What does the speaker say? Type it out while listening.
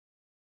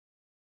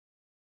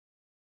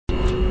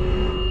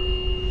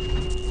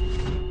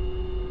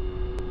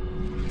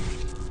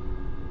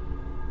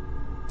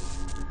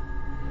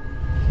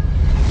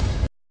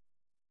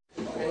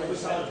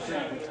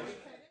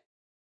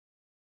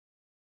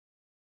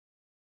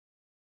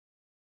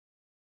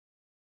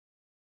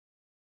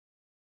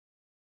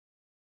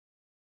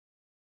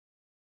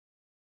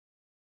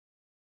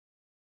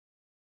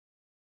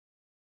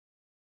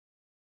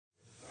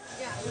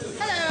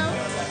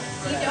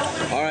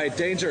right,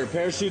 danger.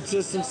 Parachute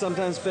systems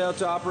sometimes fail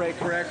to operate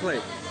correctly.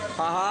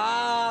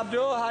 Haha,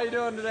 Abdul, how you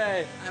doing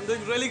today? I'm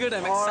doing really good.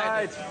 I'm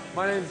excited. All right,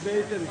 my name's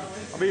Nathan.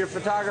 I'll be your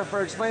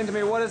photographer. Explain to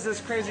me, what is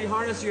this crazy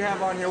harness you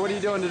have on here? What are you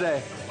doing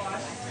today?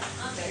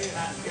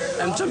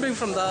 I'm jumping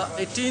from the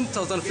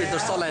 18,000 feet.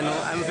 That's all I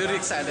know. I'm very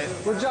excited.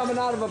 We're jumping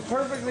out of a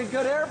perfectly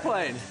good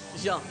airplane.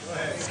 Yeah.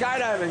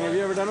 Skydiving, have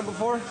you ever done it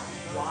before?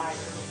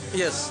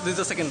 Yes, this is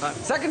the second time.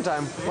 Second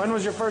time? When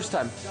was your first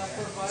time?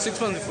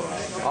 6 months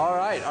before. All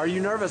right, are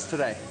you nervous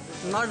today?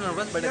 Not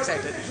nervous, but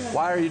excited.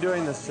 Why are you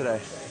doing this today?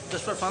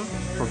 Just for fun.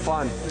 For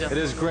fun. Yeah. It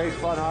is great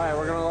fun. All right,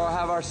 we're gonna go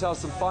have ourselves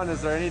some fun.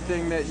 Is there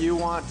anything that you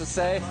want to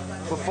say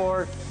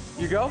before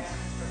you go?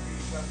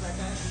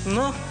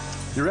 No.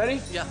 You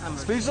ready? Yeah, I'm ready.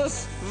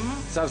 Speechless?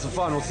 Let's have some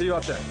fun. We'll see you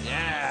up there.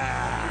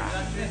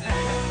 Yeah.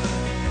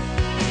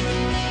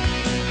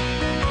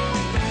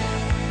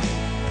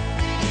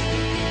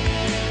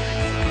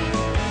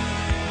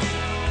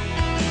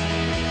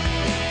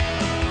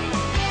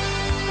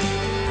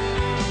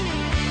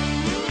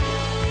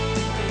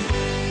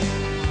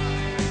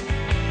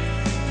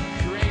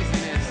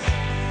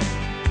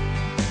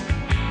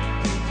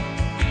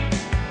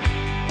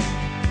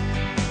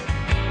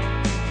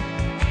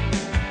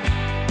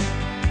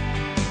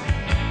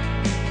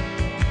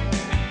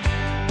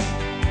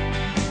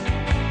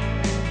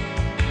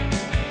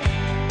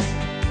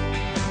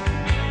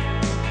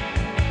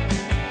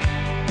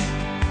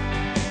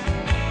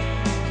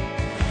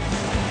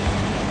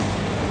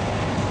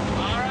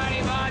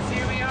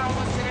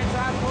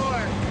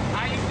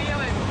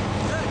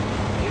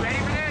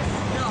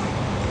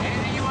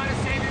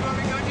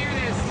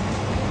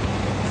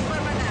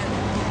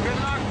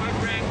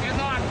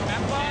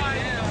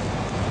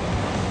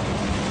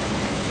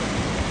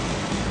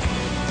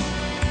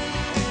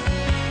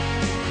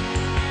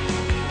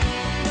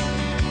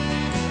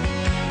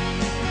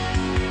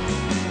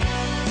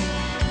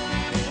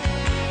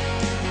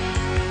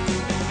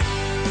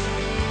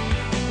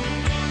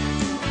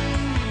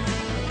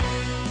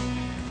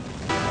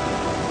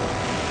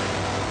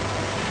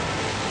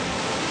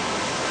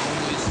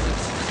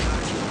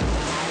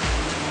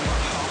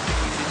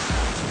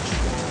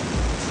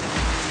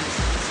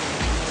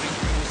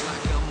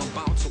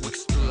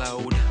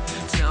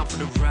 Time for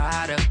the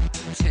ride up,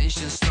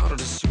 tension started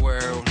to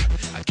swirl.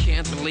 I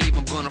can't believe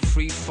I'm gonna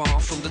free fall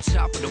from the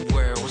top of the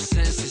world.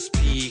 Senses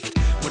peaked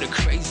with a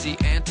crazy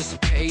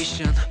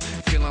anticipation.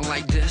 Feeling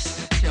like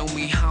this, tell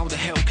me how the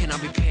hell can I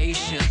be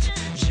patient?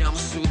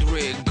 Jumpsuit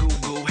rig,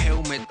 Google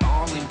helmet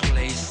all in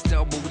place.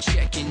 Double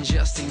checking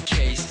just in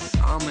case.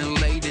 I'm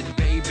elated,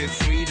 baby,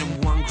 freedom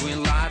one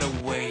green light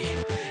away.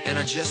 And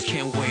I just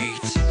can't wait.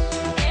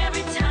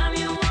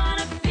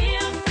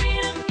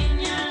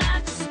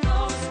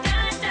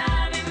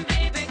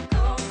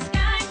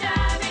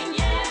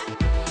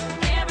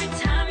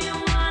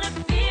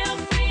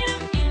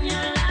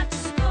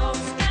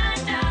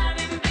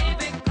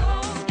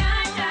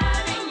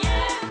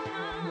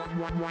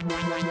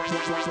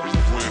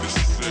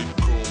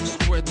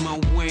 Spread my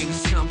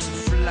wings, time to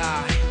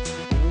fly.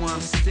 One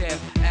step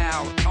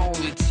out, all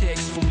it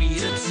takes for me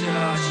to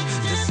touch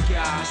the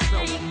sky. So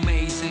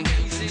amazing,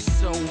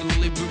 so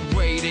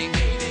liberating.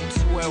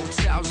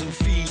 12,000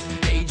 feet,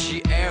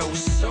 AGL,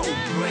 so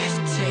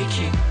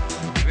breathtaking.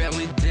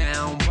 Belly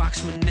down,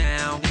 box me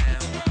now.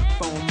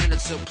 4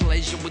 minutes of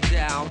pleasure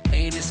without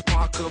any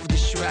spark of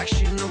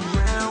distraction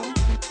around.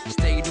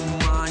 State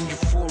of mind,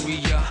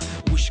 euphoria,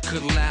 wish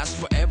could last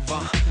forever.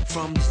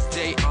 From this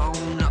day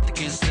on, nothing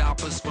can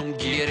stop us from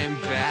getting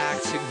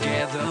back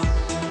together.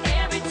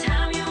 Every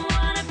time you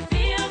wanna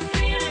feel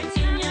freedom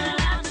in your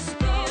life, just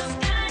go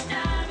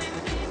skydiving,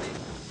 baby.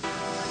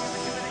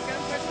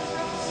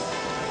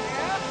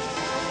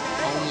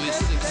 Only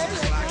 6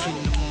 o'clock in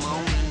the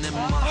morning and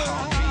my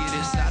heartbeat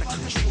is out of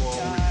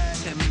control.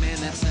 10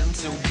 minutes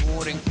into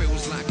boarding,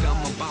 feels like I'm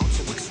about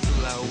to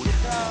explode.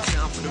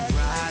 Time for the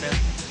ride up,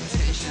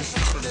 tension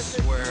started to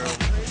swirl.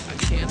 I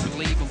can't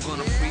believe I'm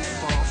gonna free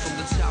fall from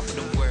the top of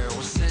the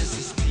world.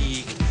 Senses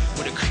peaked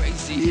with a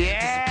crazy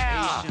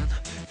anticipation.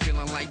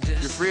 Feeling like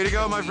this. You're free to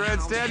go, my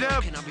friend. Stand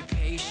up.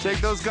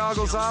 Take those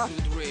goggles off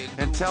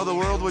and tell the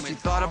world what you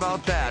thought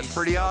about that.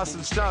 Pretty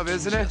awesome stuff,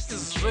 isn't it?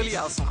 It's really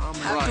awesome.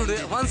 Have to do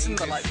it once in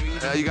the life.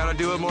 You gotta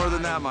do it more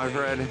than that, my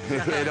friend.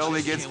 It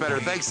only gets better.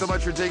 Thanks so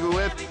much for taking me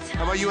with.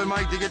 How about you and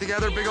Mike to get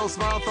together? Big old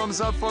smile,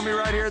 thumbs up for me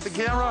right here at the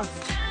camera.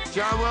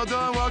 John, well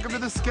done. Welcome to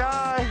the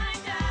sky.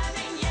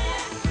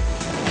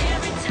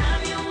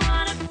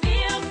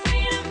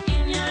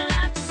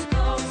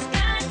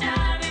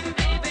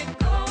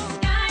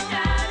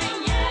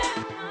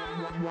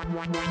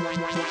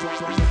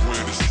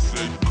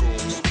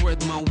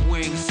 Spread my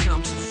wings,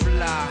 time to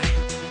fly.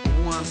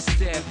 One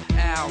step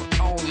out,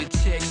 all it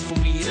takes for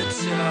me to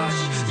touch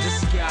the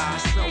sky.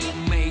 So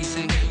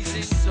amazing,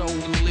 so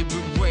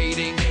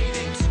liberating.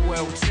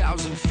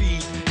 12,000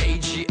 feet,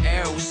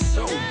 AGL,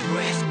 so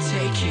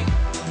breathtaking.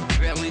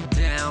 Belly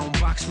down,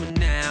 box me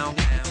now.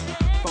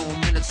 4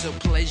 minutes It's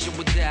a pleasure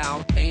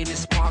without any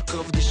spark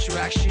of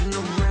distraction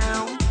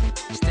around.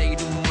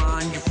 State of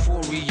mind,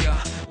 euphoria,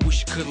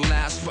 wish it could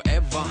last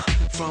forever.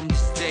 From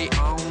this day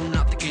on,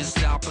 nothing can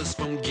stop us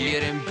from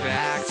getting better.